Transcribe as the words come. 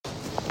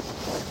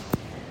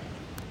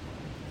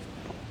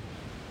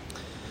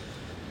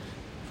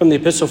From the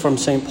Epistle from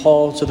St.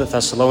 Paul to the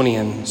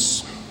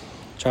Thessalonians,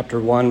 chapter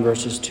 1,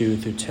 verses 2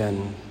 through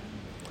 10.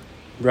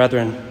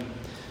 Brethren,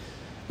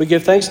 we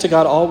give thanks to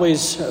God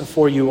always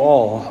for you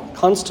all,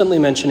 constantly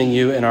mentioning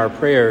you in our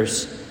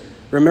prayers,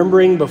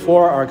 remembering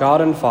before our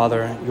God and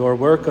Father your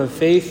work of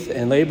faith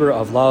and labor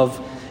of love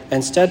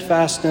and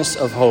steadfastness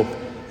of hope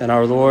in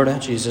our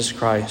Lord Jesus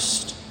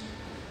Christ.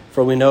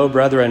 For we know,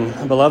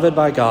 brethren, beloved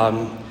by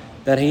God,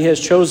 that he has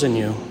chosen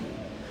you.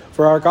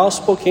 For our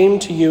gospel came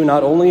to you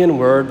not only in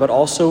word, but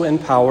also in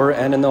power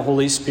and in the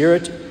Holy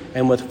Spirit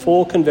and with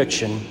full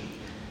conviction.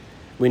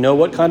 We know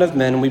what kind of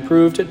men we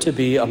proved to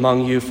be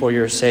among you for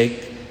your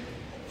sake,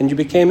 and you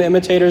became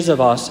imitators of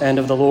us and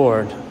of the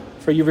Lord,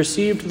 for you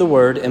received the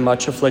word in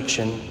much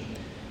affliction,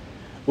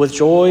 with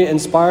joy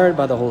inspired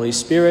by the Holy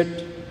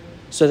Spirit,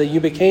 so that you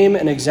became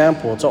an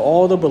example to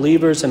all the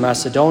believers in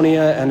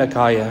Macedonia and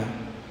Achaia.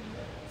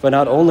 For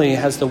not only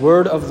has the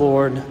word of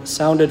Lord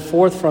sounded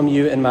forth from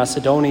you in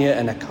Macedonia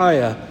and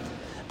Achaia,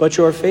 but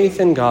your faith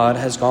in God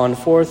has gone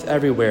forth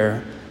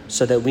everywhere,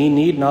 so that we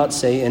need not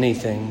say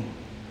anything.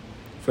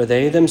 For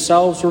they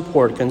themselves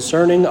report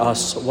concerning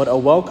us what a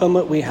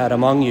welcome we had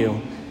among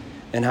you,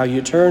 and how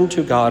you turned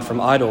to God from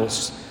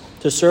idols,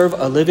 to serve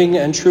a living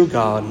and true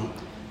God,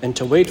 and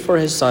to wait for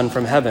his Son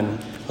from heaven,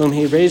 whom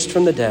he raised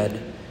from the dead,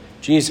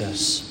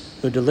 Jesus,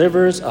 who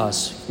delivers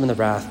us from the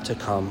wrath to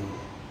come.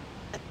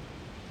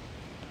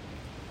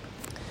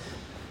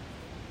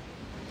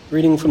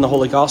 Reading from the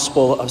Holy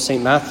Gospel of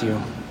St. Matthew,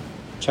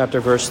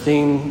 chapter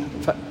 13,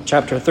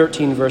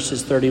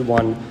 verses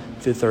 31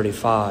 through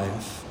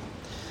 35.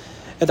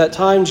 At that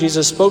time,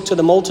 Jesus spoke to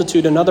the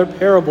multitude another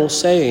parable,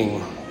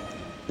 saying,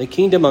 "The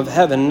kingdom of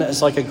heaven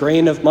is like a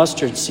grain of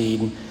mustard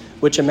seed,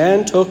 which a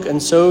man took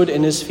and sowed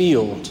in his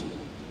field.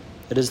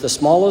 It is the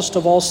smallest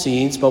of all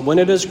seeds, but when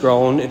it is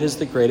grown, it is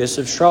the greatest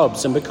of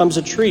shrubs and becomes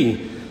a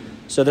tree,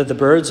 so that the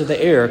birds of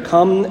the air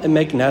come and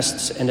make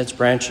nests in its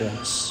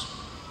branches."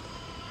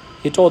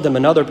 He told them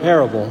another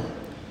parable.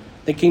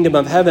 "The kingdom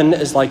of heaven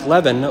is like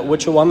leaven,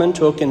 which a woman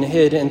took and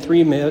hid in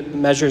 3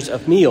 measures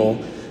of meal,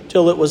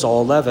 till it was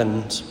all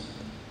leavened."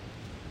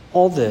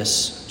 All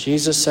this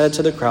Jesus said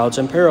to the crowds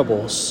in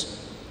parables.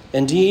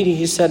 Indeed,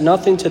 he said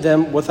nothing to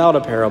them without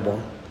a parable.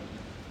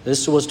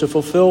 This was to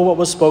fulfill what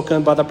was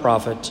spoken by the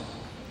prophet,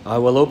 "I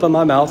will open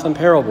my mouth in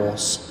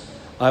parables.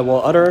 I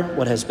will utter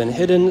what has been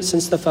hidden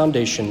since the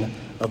foundation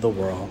of the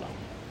world."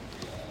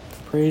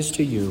 Praise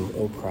to you,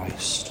 O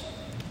Christ.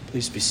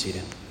 Please be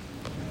seated.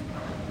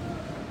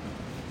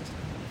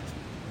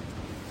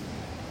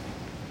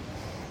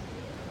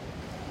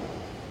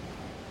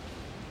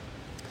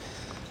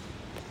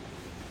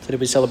 Today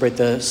we celebrate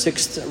the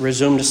 6th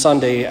resumed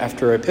Sunday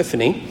after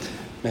Epiphany,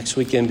 next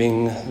weekend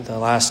being the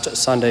last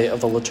Sunday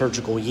of the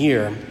liturgical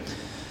year.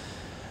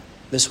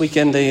 This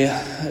weekend, the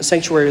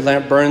sanctuary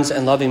lamp burns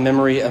in loving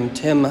memory of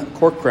Tim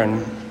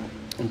Corcoran.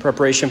 In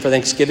preparation for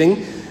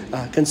Thanksgiving,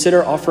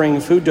 consider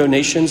offering food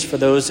donations for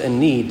those in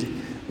need.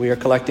 We are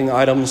collecting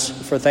items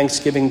for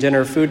Thanksgiving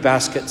dinner food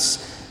baskets,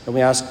 and we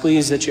ask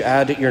please that you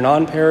add your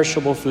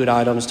non-perishable food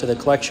items to the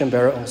collection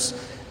barrels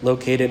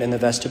located in the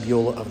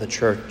vestibule of the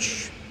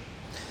church.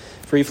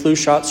 Free flu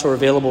shots are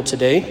available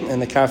today in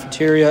the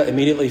cafeteria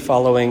immediately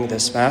following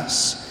this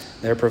Mass.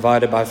 They're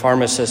provided by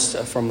pharmacists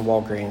from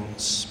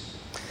Walgreens.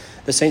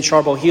 The St.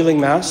 Charbel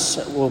Healing Mass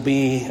will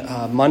be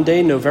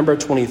Monday, November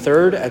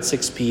 23rd at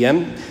 6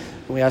 p.m.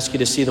 We ask you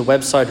to see the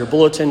website or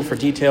bulletin for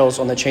details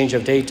on the change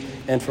of date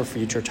and for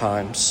future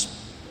times.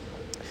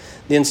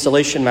 The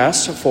installation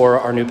Mass for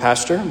our new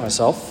pastor,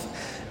 myself,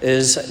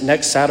 is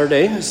next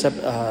Saturday,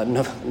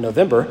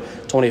 November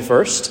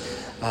 21st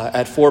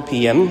at 4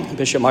 p.m.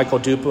 Bishop Michael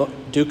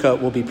Duca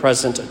will be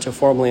present to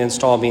formally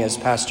install me as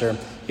pastor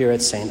here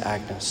at St.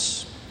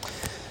 Agnes.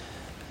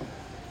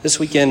 This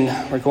weekend,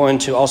 we're going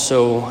to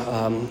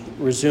also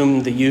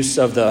resume the use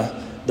of the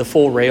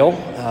full rail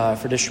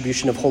for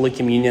distribution of Holy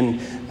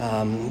Communion.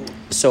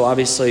 So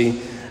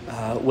obviously,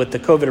 with the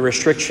COVID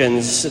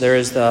restrictions, there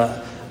is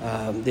the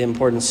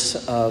importance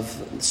of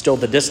still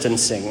the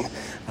distancing.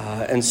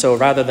 And so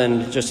rather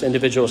than just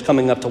individuals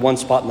coming up to one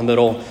spot in the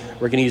middle,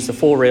 we're going to use the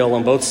full rail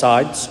on both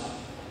sides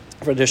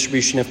for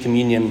distribution of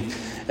communion.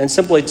 And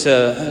simply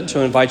to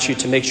invite you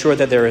to make sure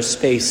that there is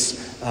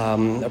space,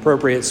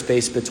 appropriate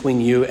space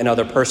between you and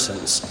other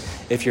persons.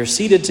 If you're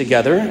seated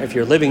together, if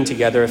you're living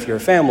together, if you're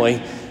a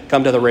family,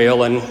 come to the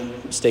rail and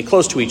stay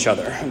close to each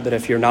other. But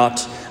if you're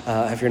not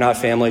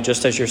family,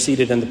 just as you're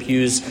seated in the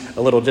pews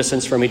a little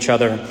distance from each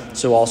other,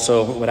 so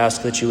also would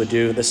ask that you would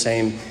do the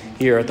same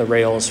here at the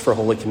rails for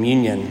Holy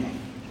Communion.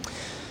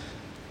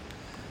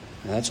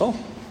 And that's all.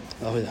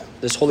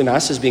 This Holy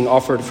Mass is being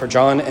offered for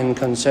John and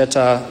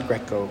Concetta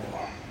Greco.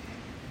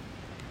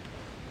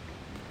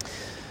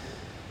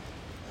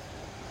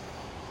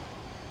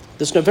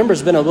 This November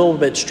has been a little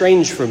bit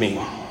strange for me.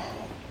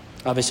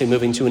 Obviously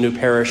moving to a new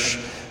parish,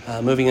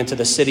 moving into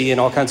the city,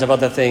 and all kinds of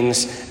other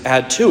things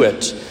add to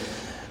it.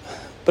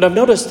 But I've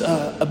noticed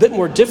a bit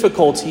more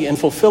difficulty in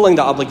fulfilling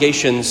the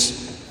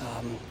obligations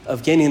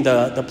of gaining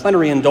the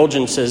plenary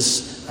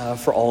indulgences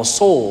for All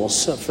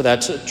Souls. For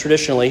that,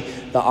 traditionally,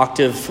 the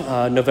octave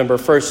November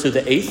 1st through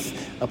the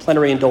 8th, a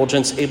plenary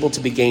indulgence able to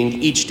be gained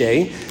each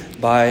day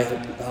by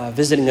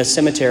visiting a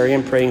cemetery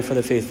and praying for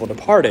the faithful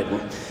departed.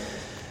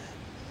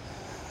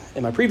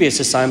 In my previous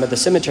assignment, the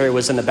cemetery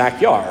was in the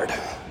backyard.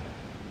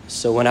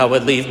 So when I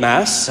would leave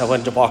Mass, I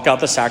went to walk out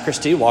the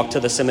sacristy, walk to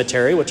the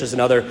cemetery, which is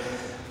another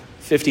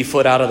 50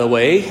 foot out of the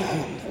way,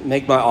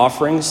 make my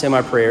offerings, say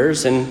my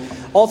prayers, and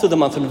all through the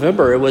month of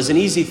November, it was an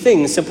easy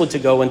thing simply to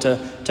go and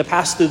to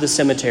pass through the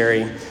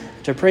cemetery,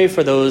 to pray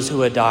for those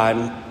who had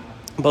died,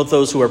 both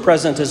those who were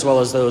present as well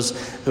as those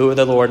who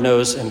the Lord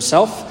knows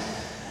himself,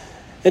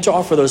 and to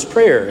offer those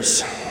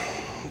prayers.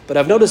 But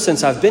I've noticed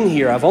since I've been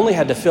here, I've only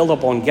had to fill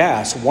up on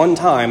gas one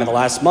time in the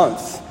last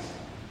month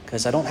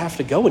because I don't have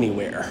to go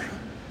anywhere.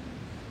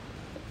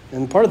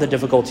 And part of the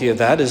difficulty of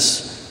that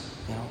is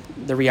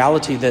the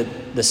reality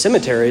that the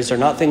cemeteries are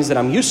not things that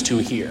I'm used to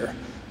here.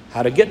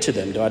 How to get to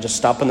them? Do I just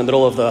stop in the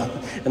middle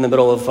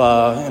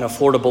of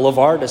Florida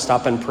Boulevard to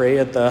stop and pray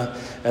at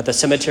the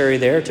cemetery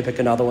there, to pick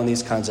another one of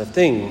these kinds of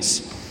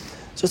things?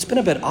 So it's been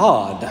a bit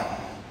odd.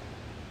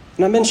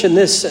 And I mention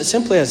this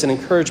simply as an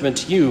encouragement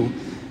to you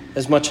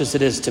as much as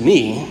it is to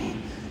me,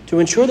 to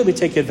ensure that we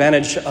take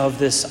advantage of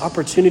this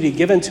opportunity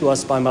given to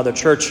us by Mother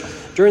Church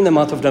during the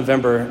month of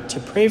November to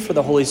pray for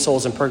the holy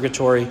souls in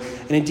purgatory,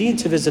 and indeed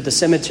to visit the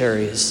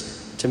cemeteries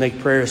to make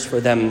prayers for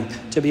them,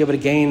 to be able to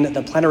gain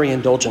the plenary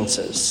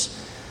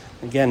indulgences.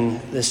 Again,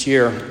 this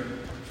year,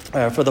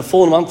 for the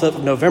full month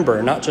of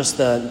November, not just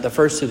the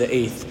 1st through the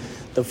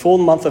 8th, the full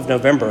month of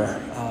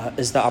November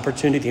is the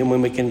opportunity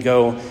when we can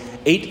go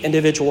 8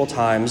 individual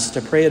times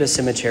to pray at a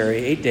cemetery,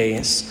 8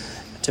 days,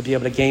 to be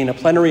able to gain a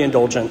plenary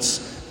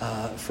indulgence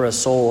for a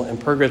soul in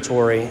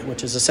purgatory,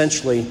 which is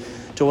essentially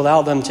to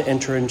allow them to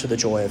enter into the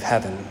joy of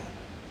heaven.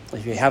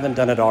 If you haven't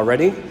done it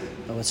already,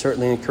 I would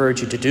certainly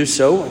encourage you to do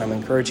so, and I'm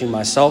encouraging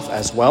myself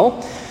as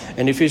well.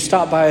 And if you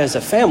stop by as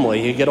a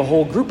family, you get a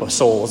whole group of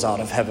souls out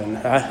of heaven,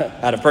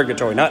 out of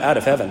purgatory, not out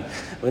of heaven.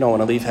 We don't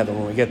want to leave heaven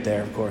when we get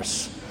there, of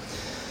course.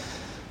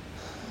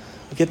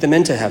 We get them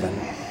into heaven.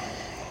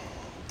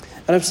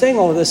 And I'm saying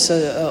all of this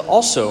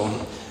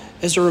also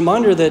as a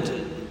reminder that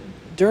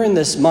during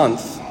this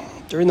month,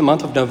 during the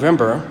month of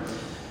November,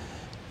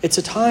 it's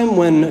a time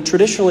when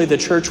traditionally the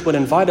church would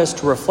invite us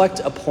to reflect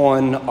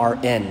upon our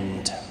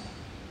end.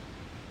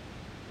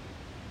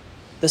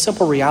 The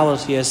simple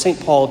reality, as St.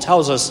 Paul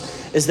tells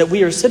us, is that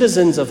we are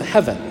citizens of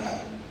heaven.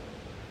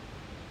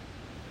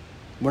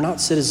 We're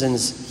not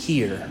citizens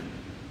here.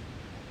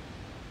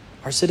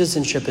 Our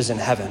citizenship is in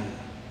heaven.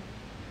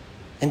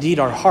 Indeed,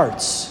 our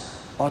hearts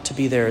ought to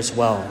be there as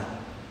well.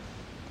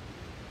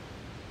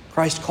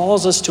 Christ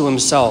calls us to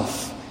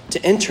himself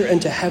to enter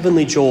into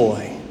heavenly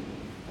joy.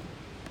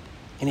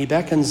 And he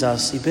beckons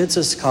us, he bids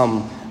us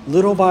come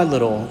little by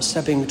little,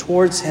 stepping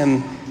towards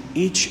him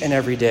each and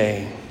every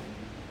day.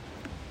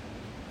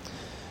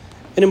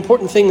 An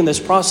important thing in this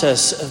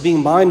process of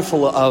being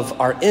mindful of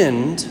our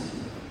end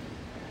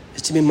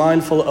is to be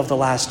mindful of the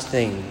last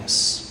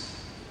things.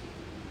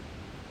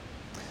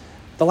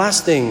 The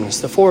last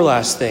things, the 4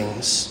 last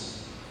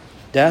things: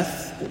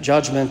 death,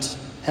 judgment,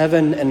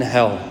 heaven, and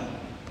hell.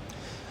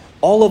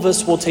 All of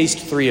us will taste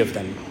 3 of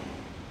them.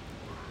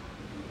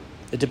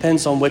 It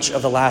depends on which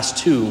of the last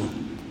 2.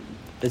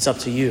 It's up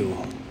to you.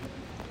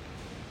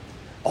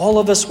 All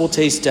of us will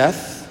taste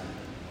death.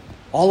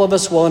 All of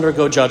us will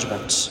undergo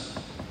judgment.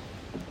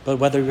 But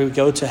whether we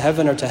go to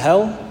heaven or to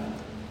hell,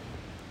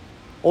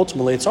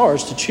 ultimately it's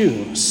ours to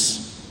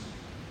choose.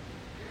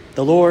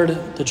 The Lord,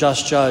 the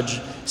just judge,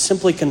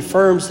 simply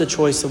confirms the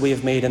choice that we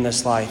have made in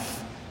this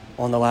life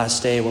on the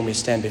last day when we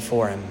stand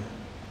before him.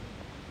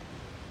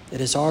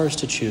 It is ours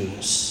to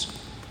choose.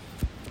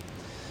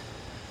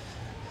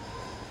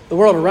 The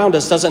world around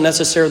us doesn't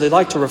necessarily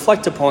like to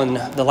reflect upon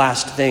the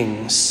last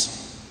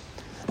things.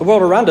 The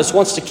world around us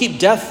wants to keep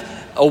death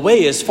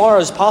away as far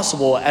as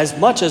possible, as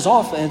much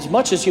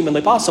as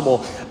humanly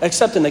possible,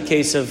 except in the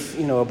case of,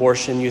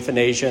 abortion,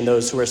 euthanasia, and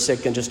those who are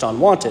sick and just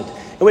unwanted,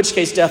 in which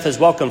case death is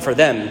welcome for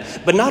them,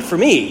 but not for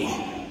me.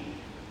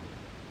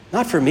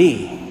 Not for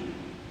me.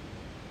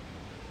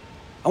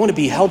 I want to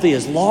be healthy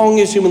as long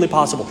as humanly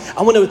possible.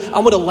 I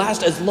want to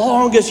last as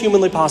long as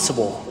humanly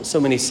possible, so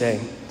many say.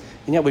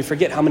 And yet we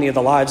forget how many of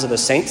the lives of the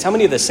saints, how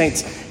many of the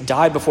saints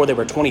died before they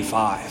were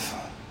 25.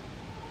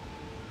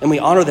 And we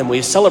honor them,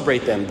 we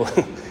celebrate them.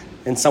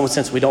 In some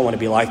sense, we don't want to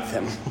be like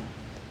them,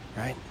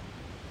 right?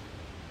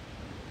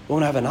 We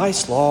want to have a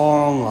nice,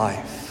 long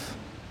life.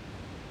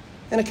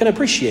 And I can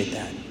appreciate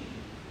that.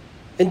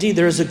 Indeed,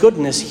 there is a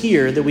goodness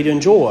here that we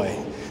enjoy,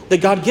 that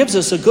God gives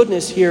us a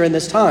goodness here in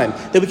this time,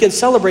 that we can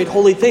celebrate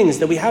holy things,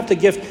 that we have the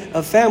gift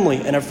of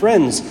family and of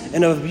friends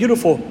and of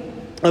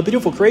a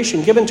beautiful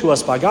creation given to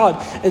us by God.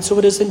 And so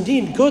it is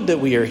indeed good that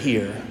we are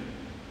here.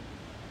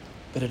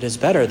 But it is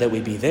better that we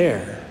be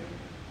there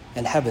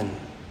in heaven.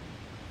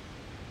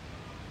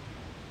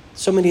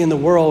 So many in the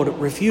world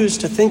refuse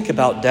to think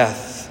about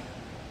death.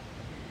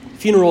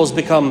 Funerals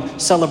become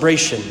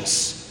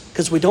celebrations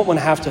because we don't want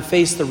to have to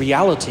face the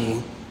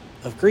reality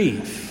of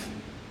grief,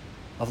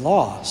 of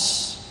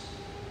loss.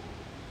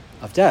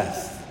 of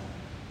death.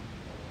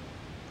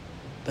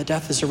 But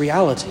death is a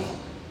reality,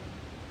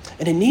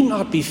 and it need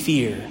not be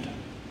feared.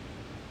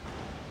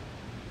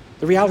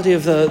 The reality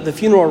of the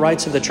funeral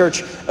rites of the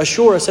church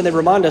assure us, and they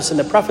remind us in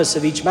the preface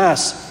of each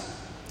Mass,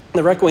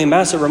 the Requiem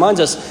Mass, it reminds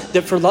us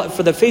that for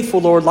the faithful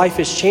Lord, life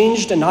is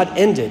changed and not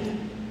ended.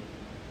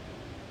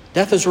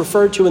 Death is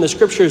referred to in the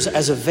Scriptures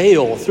as a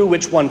veil through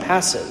which one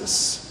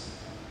passes,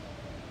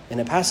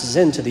 and it passes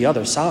into the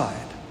other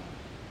side,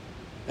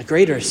 a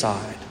greater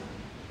side.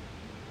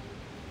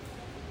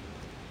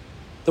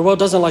 The world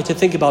doesn't like to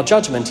think about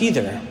judgment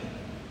either,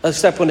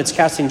 except when it's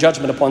casting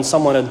judgment upon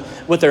someone and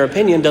with their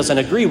opinion doesn't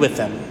agree with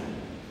them.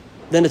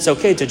 Then it's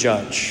okay to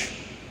judge.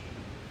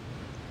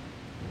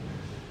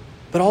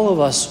 But all of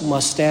us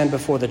must stand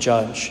before the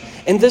judge.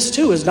 And this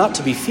too is not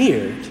to be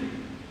feared.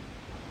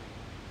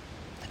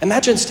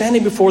 Imagine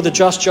standing before the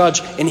just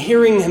judge and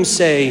hearing him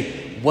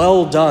say,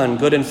 "Well done,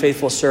 good and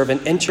faithful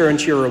servant, enter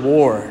into your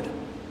reward."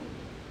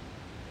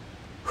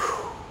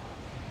 Whew.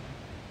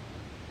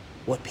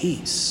 What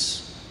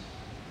peace.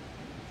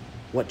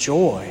 What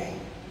joy.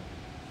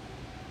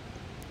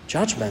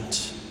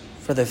 Judgment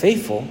for the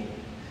faithful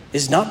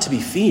is not to be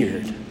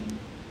feared.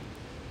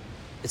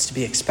 It's to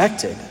be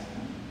expected,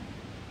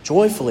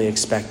 joyfully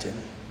expected,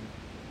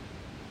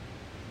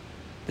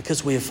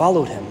 because we have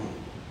followed him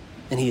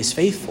and he is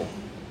faithful.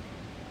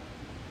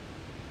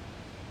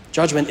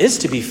 Judgment is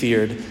to be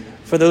feared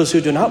for those who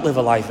do not live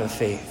a life of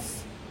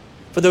faith,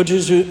 for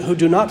those who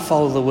do not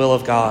follow the will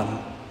of God,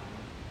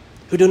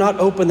 who do not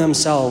open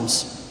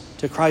themselves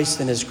to Christ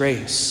and his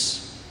grace.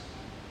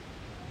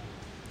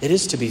 It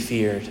is to be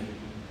feared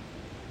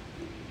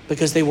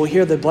because they will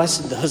hear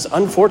those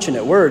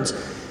unfortunate words,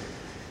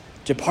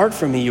 "Depart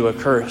from me, you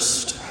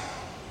accursed.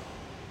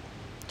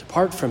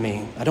 Depart from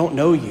me, I don't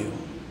know you."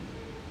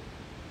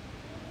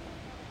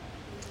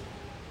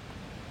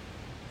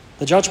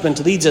 The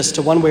judgment leads us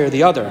to one way or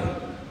the other,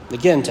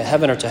 again, to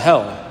heaven or to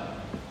hell.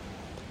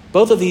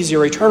 Both of these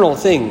are eternal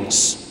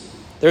things.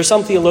 There are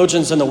some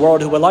theologians in the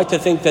world who would like to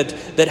think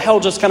that hell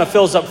just kind of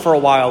fills up for a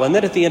while, and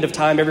then at the end of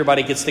time,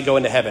 everybody gets to go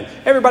into heaven.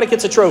 Everybody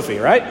gets a trophy,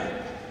 right?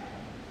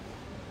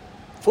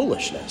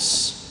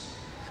 Foolishness.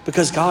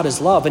 Because God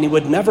is love, and he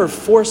would never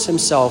force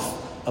himself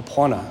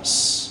upon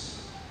us.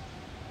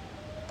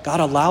 God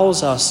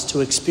allows us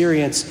to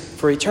experience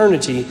for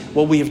eternity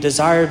what we have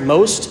desired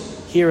most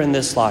here in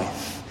this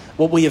life,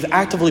 what we have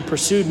actively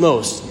pursued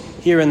most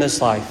here in this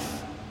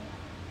life.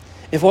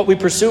 If what we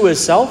pursue is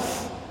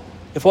self,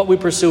 if what we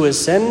pursue is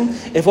sin,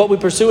 if what we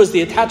pursue is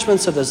the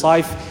attachments of this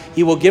life,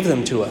 he will give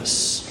them to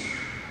us.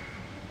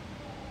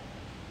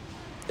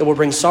 It will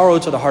bring sorrow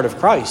to the heart of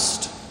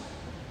Christ,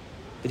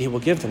 but he will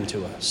give them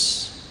to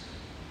us.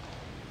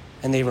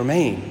 And they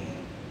remain.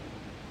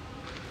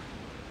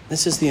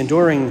 This is the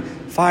enduring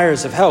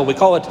fires of hell. We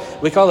call it,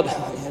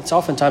 it's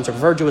oftentimes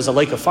referred to as a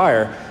lake of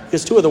fire,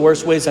 because two of the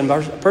worst ways a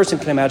person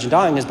can imagine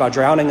dying is by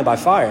drowning and by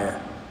fire.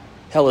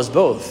 Hell is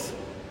both,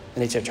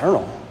 and it's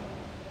eternal.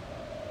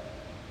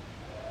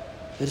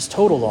 It is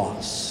total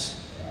loss.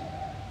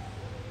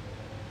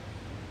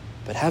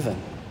 But heaven,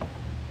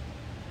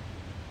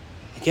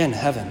 again,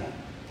 heaven.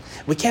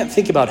 We can't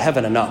think about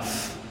heaven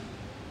enough.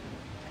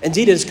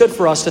 Indeed, it is good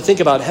for us to think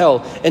about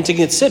hell and to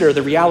consider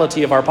the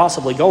reality of our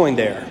possibly going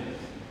there.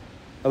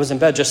 I was in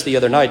bed just the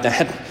other night,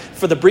 and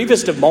for the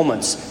briefest of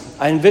moments,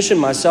 I envisioned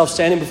myself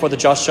standing before the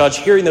just judge,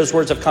 hearing those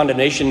words of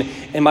condemnation,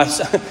 and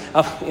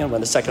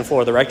on the second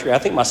floor of the rectory, I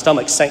think my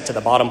stomach sank to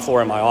the bottom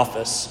floor in my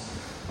office.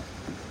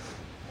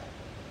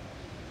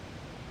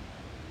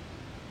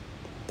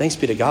 Thanks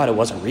be to God, it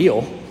wasn't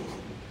real.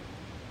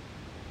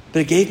 But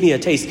it gave me a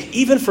taste,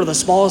 even for the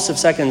smallest of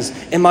seconds.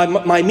 And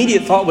my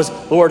immediate thought was,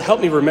 Lord, help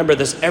me remember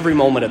this every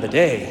moment of the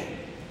day.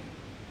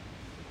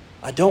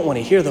 I don't want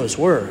to hear those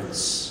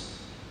words.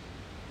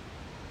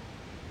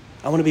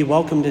 I want to be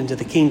welcomed into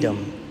the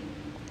kingdom,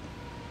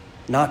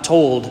 not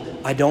told,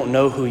 I don't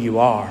know who you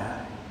are.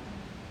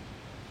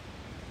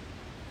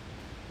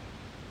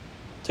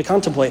 To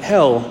contemplate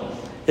hell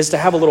is to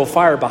have a little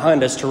fire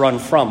behind us to run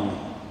from.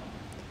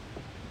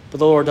 But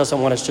the Lord doesn't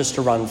want us just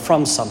to run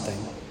from something.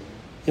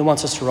 He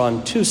wants us to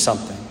run to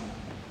something,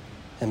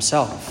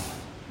 himself.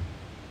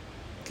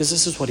 Because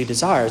this is what he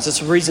desires. It's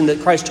the reason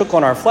that Christ took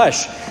on our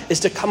flesh, is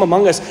to come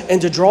among us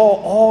and to draw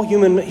all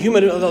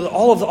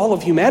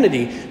of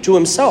humanity to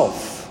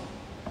himself.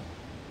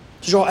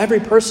 To draw every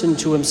person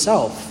to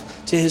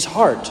himself, to his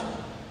heart,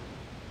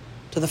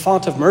 to the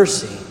font of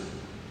mercy,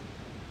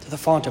 to the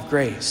font of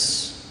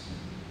grace.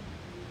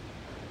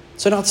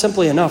 So not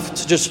simply enough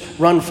to just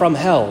run from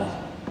hell,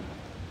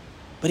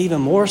 but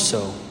even more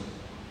so,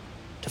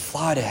 to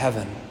fly to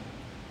heaven.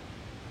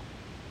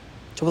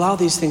 To allow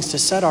these things to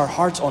set our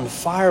hearts on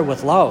fire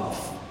with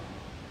love.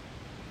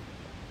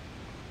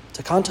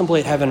 To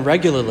contemplate heaven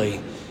regularly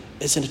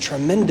is a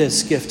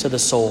tremendous gift to the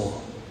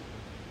soul.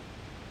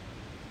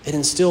 It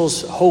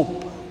instills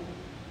hope,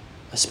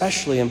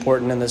 especially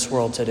important in this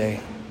world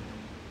today.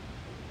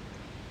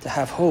 To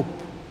have hope.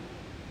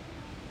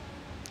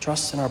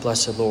 Trust in our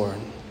blessed Lord.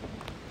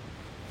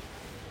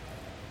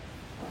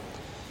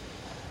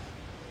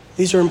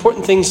 These are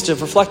important things to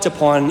reflect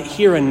upon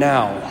here and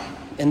now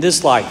in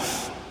this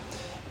life.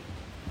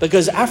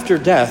 Because after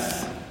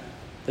death,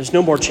 there's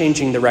no more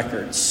changing the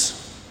records.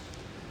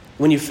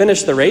 When you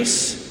finish the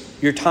race,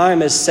 your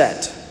time is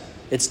set.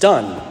 It's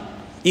done.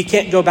 You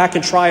can't go back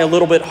and try a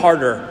little bit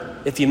harder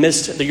if you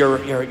missed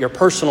your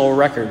personal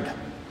record.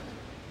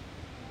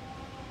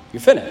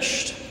 You're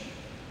finished.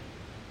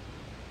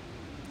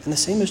 And the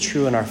same is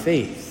true in our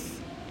faith.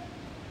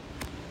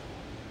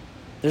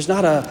 There's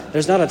not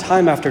a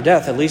time after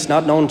death, at least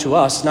not known to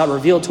us, not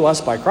revealed to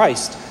us by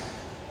Christ,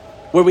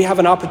 where we have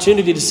an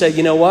opportunity to say,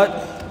 you know what,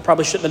 I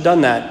probably shouldn't have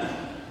done that.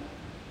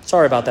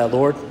 Sorry about that,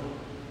 Lord.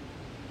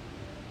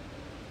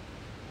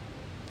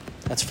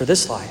 That's for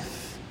this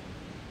life.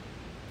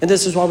 And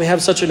this is why we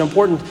have such an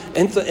important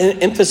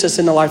emphasis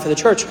in the life of the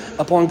church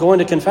upon going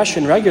to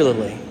confession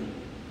regularly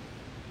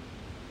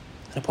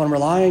and upon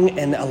relying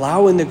and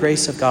allowing the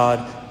grace of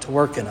God to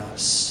work in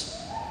us.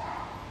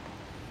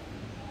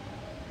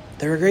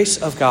 The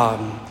grace of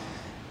God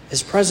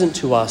is present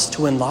to us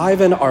to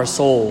enliven our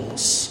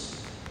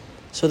souls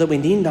so that we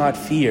need not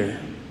fear.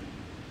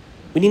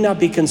 We need not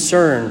be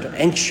concerned,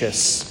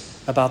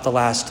 anxious about the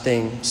last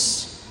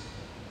things.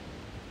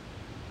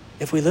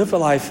 If we live a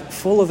life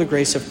full of the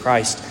grace of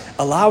Christ,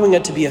 allowing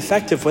it to be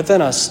effective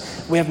within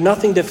us, we have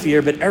nothing to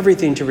fear but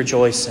everything to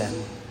rejoice in,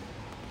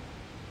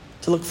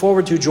 to look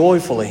forward to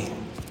joyfully.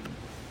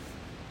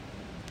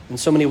 In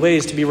so many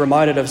ways, to be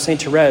reminded of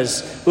St.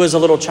 Therese, who as a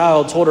little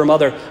child told her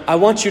mother, I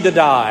want you to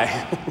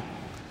die,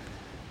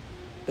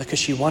 because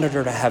she wanted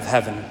her to have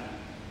heaven.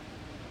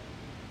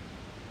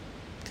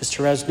 Because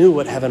Therese knew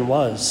what heaven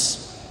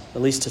was,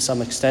 at least to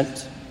some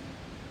extent,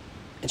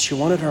 and she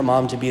wanted her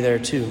mom to be there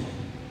too.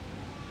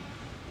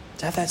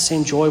 To have that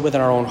same joy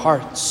within our own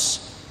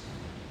hearts,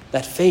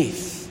 that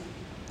faith,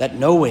 that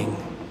knowing.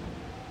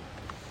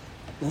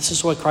 And this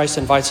is what Christ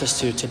invites us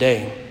to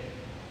today.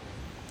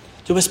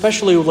 To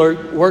especially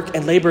work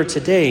and labor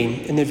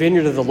today in the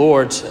vineyard of the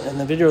Lord, in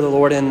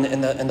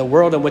the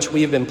world in which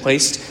we have been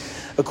placed,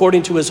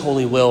 according to his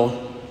holy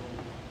will,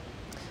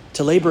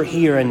 to labor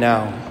here and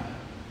now.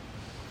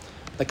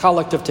 The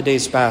collect of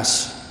today's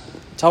Mass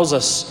tells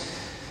us,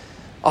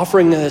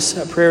 offering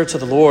this prayer to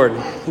the Lord,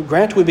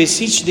 grant, we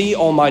beseech thee,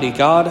 Almighty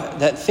God,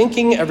 that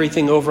thinking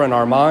everything over in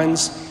our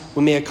minds,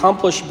 we may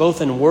accomplish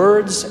both in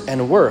words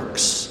and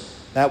works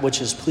that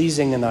which is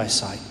pleasing in thy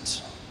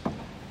sight.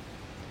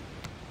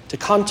 To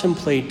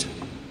contemplate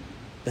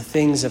the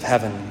things of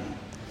heaven,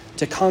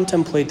 to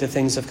contemplate the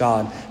things of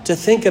God, to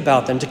think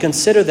about them, to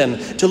consider them,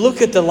 to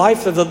look at the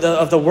life of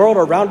the world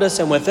around us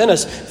and within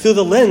us through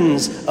the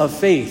lens of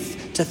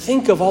faith, to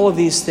think of all of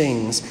these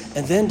things,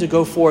 and then to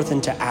go forth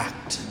and to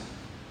act,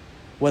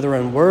 whether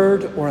in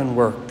word or in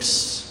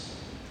works.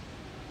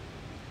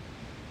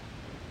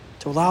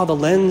 To allow the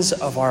lens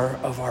of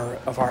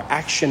our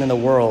action in the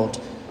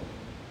world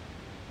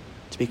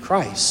to be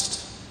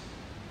Christ,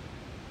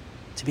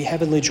 to be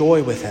heavenly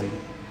joy with him,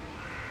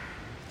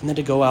 and then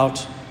to go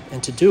out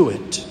and to do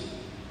it.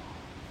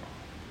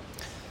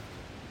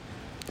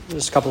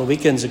 Just a couple of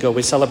weekends ago,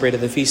 we celebrated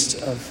the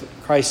feast of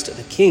Christ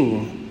the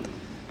King.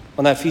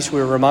 On that feast, we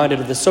were reminded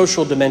of the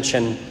social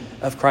dimension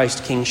of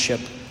Christ's kingship,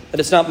 that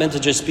it's not meant to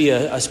just be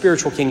a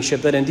spiritual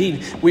kingship, but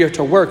indeed we are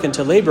to work and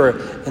to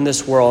labor in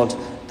this world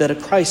that a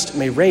Christ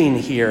may reign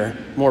here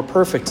more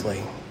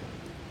perfectly.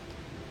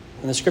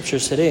 And the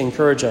scriptures today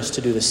encourage us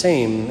to do the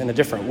same in a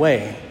different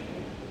way.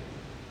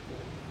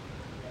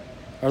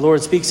 Our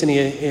Lord speaks and he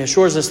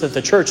assures us that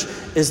the church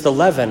is the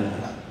leaven,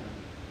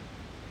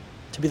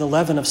 to be the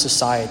leaven of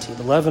society,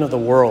 the leaven of the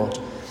world,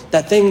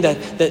 that thing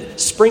that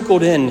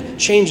sprinkled in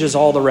changes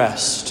all the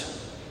rest.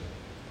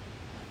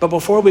 But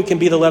before we can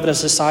be the leaven of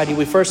society,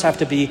 we first have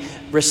to be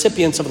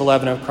recipients of the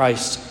leaven of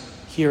Christ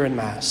here in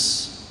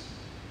Mass,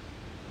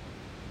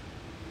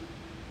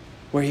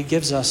 where he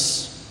gives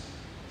us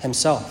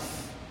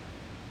himself,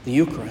 the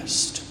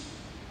Eucharist.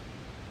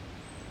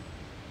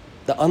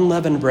 The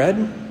unleavened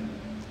bread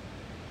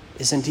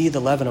is indeed the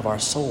leaven of our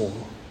soul.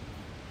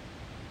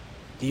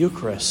 The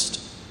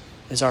Eucharist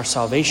is our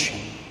salvation.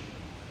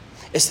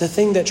 It's the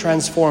thing that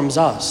transforms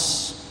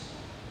us,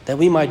 that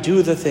we might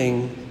do the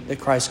thing that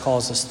Christ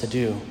calls us to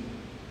do,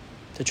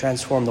 to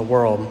transform the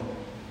world.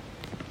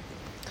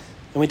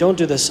 And we don't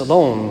do this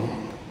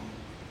alone,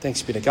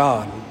 thanks be to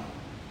God.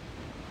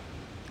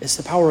 It's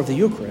the power of the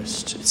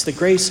Eucharist. It's the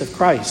grace of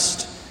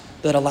Christ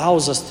that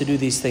allows us to do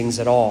these things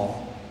at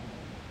all.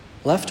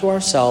 Left to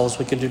ourselves,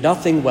 we can do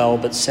nothing well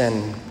but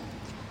sin.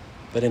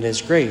 But in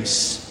his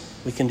grace,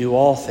 we can do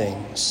all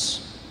things.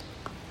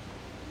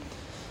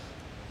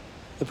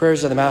 The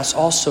prayers of the Mass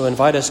also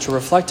invite us to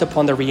reflect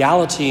upon the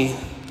reality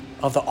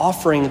of the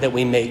offering that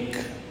we make,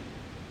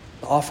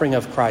 the offering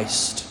of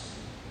Christ,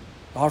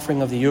 the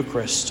offering of the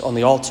Eucharist on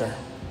the altar.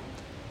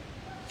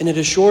 And it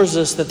assures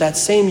us that that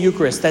same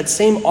Eucharist, that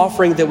same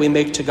offering that we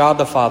make to God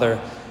the Father,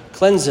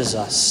 cleanses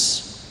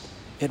us,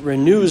 it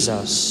renews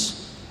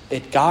us,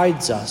 it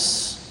guides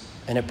us,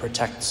 and it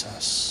protects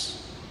us.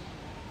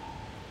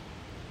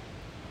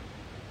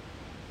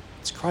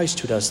 It's Christ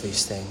who does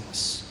these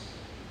things.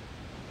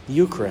 The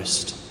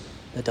Eucharist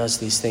that does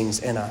these things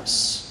in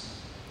us.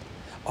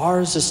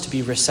 Ours is to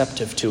be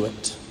receptive to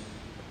it,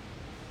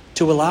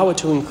 to allow it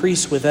to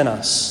increase within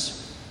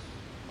us,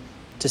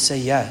 to say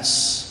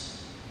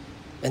yes.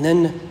 And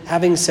then,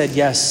 having said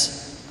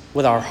yes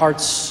with our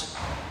hearts,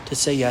 to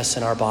say yes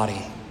in our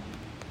body,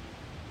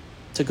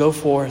 to go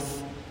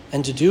forth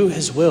and to do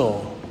his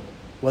will,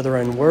 whether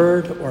in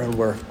word or in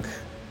work.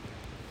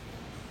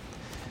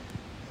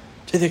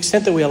 To the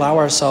extent that we allow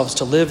ourselves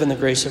to live in the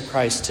grace of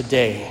Christ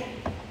today,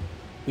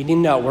 we need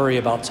not worry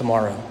about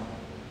tomorrow.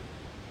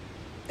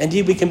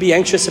 Indeed, we can be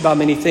anxious about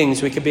many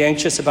things. We can be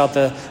anxious about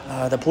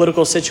the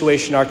political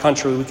situation in our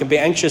country. We can be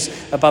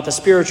anxious about the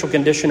spiritual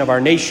condition of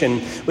our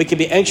nation. We can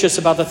be anxious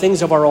about the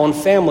things of our own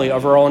family,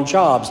 of our own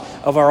jobs,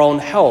 of our own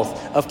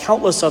health, of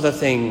countless other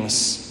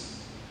things.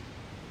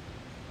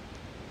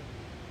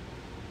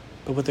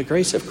 But with the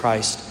grace of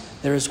Christ,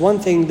 there is one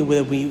thing that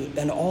we,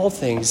 in all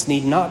things,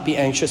 need not be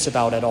anxious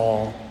about at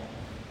all: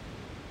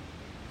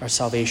 our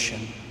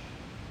salvation.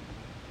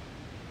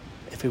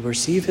 If we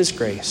receive his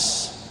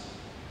grace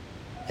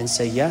and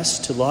say yes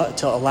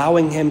to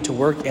allowing him to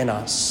work in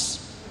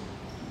us,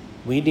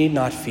 we need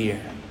not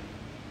fear.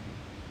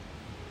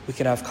 We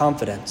can have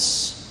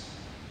confidence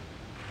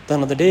that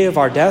on the day of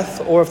our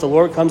death, or if the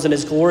Lord comes in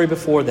his glory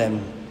before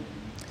them,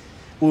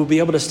 we will be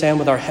able to stand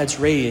with our heads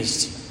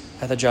raised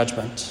at the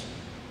judgment,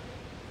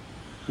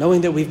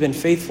 knowing that we've been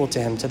faithful to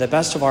him to the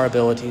best of our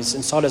abilities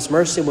and sought his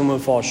mercy when we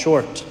fall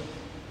short.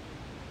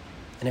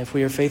 And if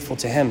we are faithful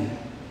to him,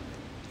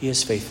 he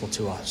is faithful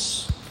to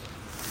us.